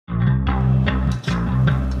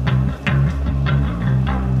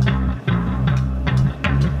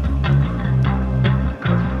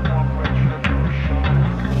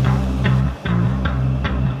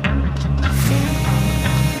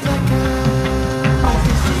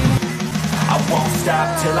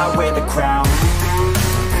stop till I wear the crown.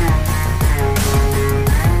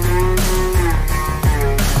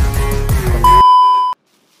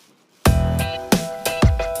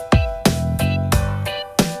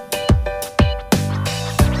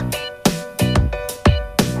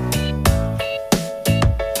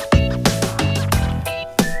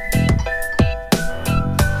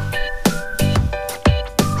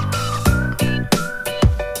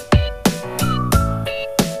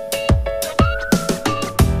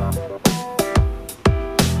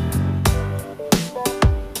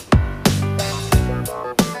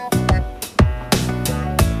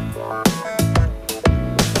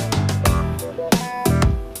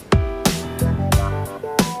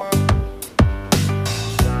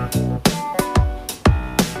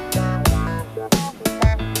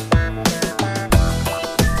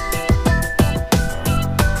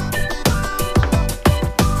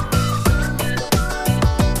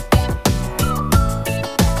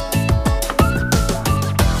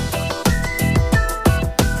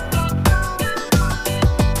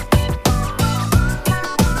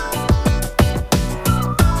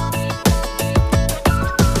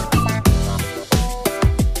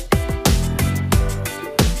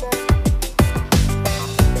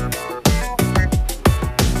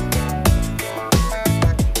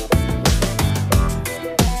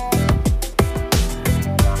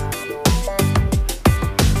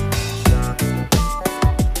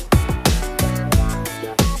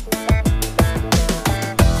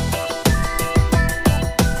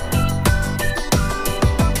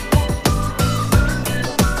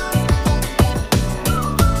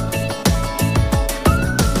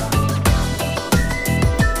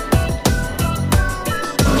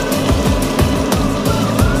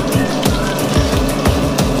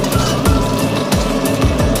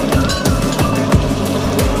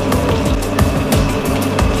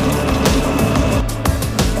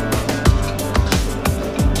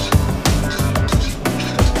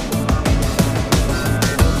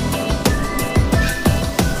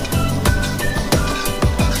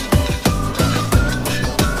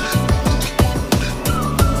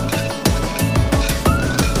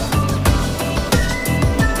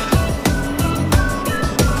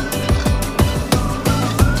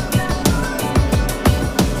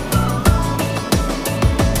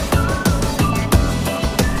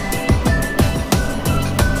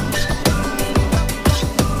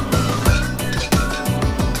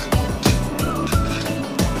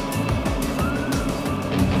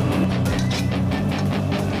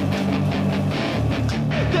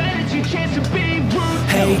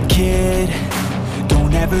 Hey kid,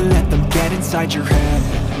 don't ever let them get inside your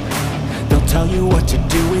head. They'll tell you what to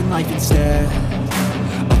do in life instead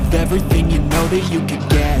of everything you know that you could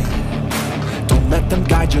get. Don't let them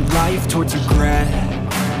guide your life towards regret.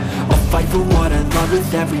 I'll fight for what I love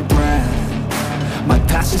with every breath. My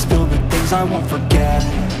past is filled with things I won't forget.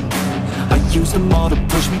 I use them all to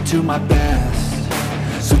push me to my best.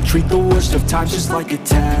 So treat the worst of times just like a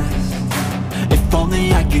test. If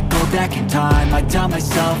only I could go back in time, I'd tell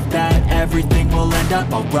myself that everything will end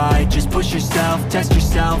up alright. Just push yourself, test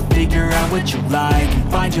yourself, figure out what you like,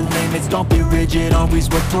 and find your limits, don't be rigid, always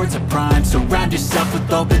work towards a prime. Surround yourself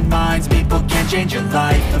with open minds, people can change your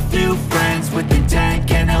life. A few friends with intent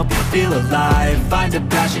can help you feel alive. Find a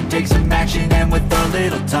passion, take some action, and with a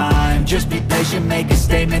little time, just be patient, make a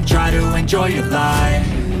statement, try to enjoy your life.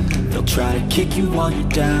 They'll try to kick you while you're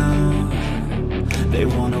down. They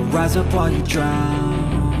wanna rise up while you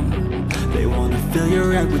drown. They wanna fill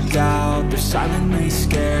your head with doubt. They're silently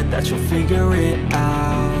scared that you'll figure it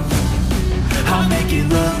out. I'll make it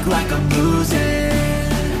look like I'm losing,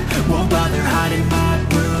 won't bother hiding my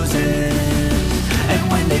bruises. And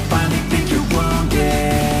when they finally think you're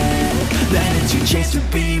wounded, then it's your chance to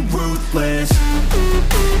be ruthless.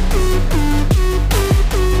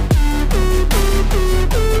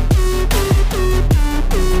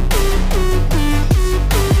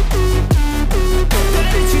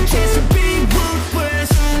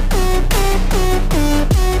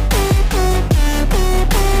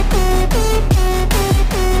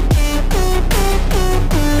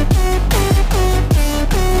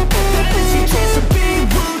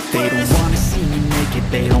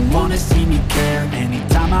 They don't wanna see me care.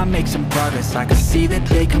 Anytime I make some progress, I can see that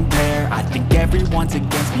they compare. I think everyone's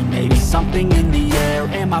against me, maybe something in the air.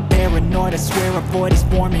 Am I paranoid? I swear a void is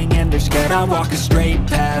forming and they're scared I walk a straight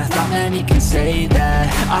path. Not many can say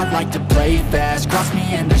that. I'd like to play fast, cross me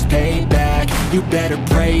and there's payback. You better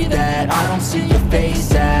pray that I don't see your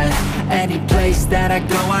face at any place that I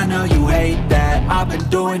go. I know you hate that. I've been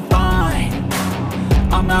doing fine,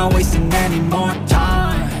 I'm not wasting any more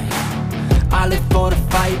time. I live for the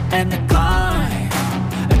fight and the climb.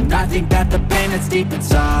 think that the pain that's deep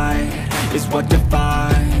inside is what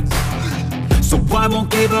defines. So I won't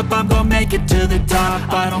give up, I'm gonna make it to the top.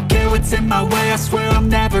 I don't care what's in my way, I swear I'm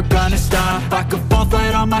never gonna stop. I could fall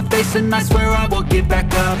flat on my face and I swear I won't give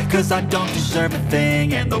back up. Cause I don't deserve a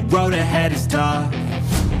thing and the road ahead is tough.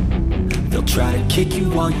 They'll try to kick you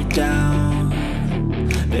while you're down.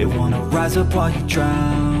 They wanna rise up while you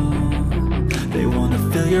drown. They wanna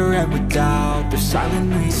fill your head with doubt. They're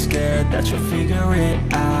silently scared that you'll figure it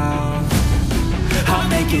out. I'll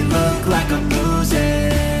make it look like I'm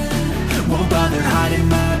losing, won't bother hiding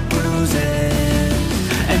my bruises.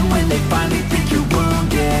 And when they finally think you're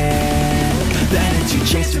wounded, then it's your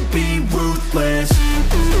chance to be ruthless.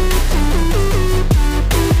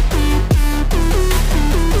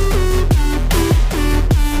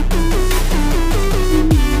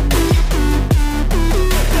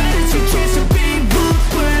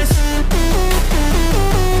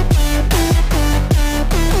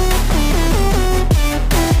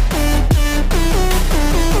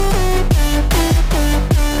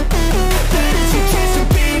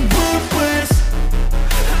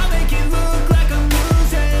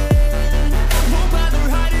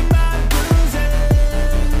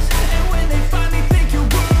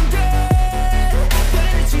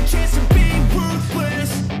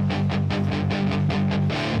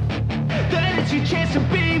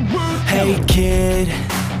 Hey kid,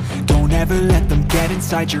 don't ever let them get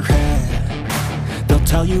inside your head. They'll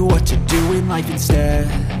tell you what to do in life instead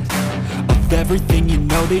of everything you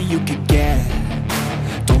know that you could get.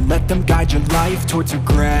 Don't let them guide your life towards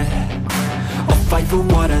regret. I'll fight for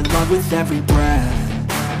what I love with every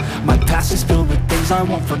breath. My past is filled with things I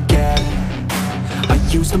won't forget. I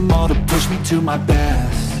use them all to push me to my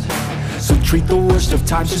best. So treat the worst of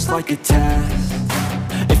times just like a test.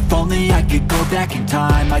 If only I could go back in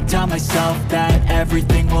time, I'd tell myself that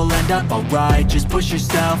everything will end up alright. Just push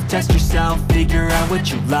yourself, test yourself, figure out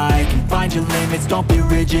what you like, and find your limits, don't be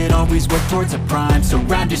rigid, always work towards a prime.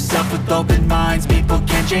 Surround yourself with open minds, people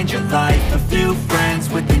can change your life. A few friends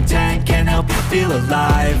with intent can help you feel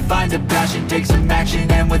alive. Find a passion, take some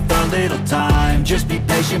action, and with a little time, just be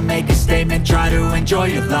patient, make a statement, try to enjoy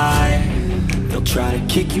your life. They'll try to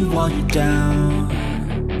kick you while you're down.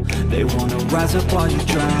 They wanna rise up while you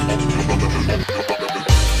drown.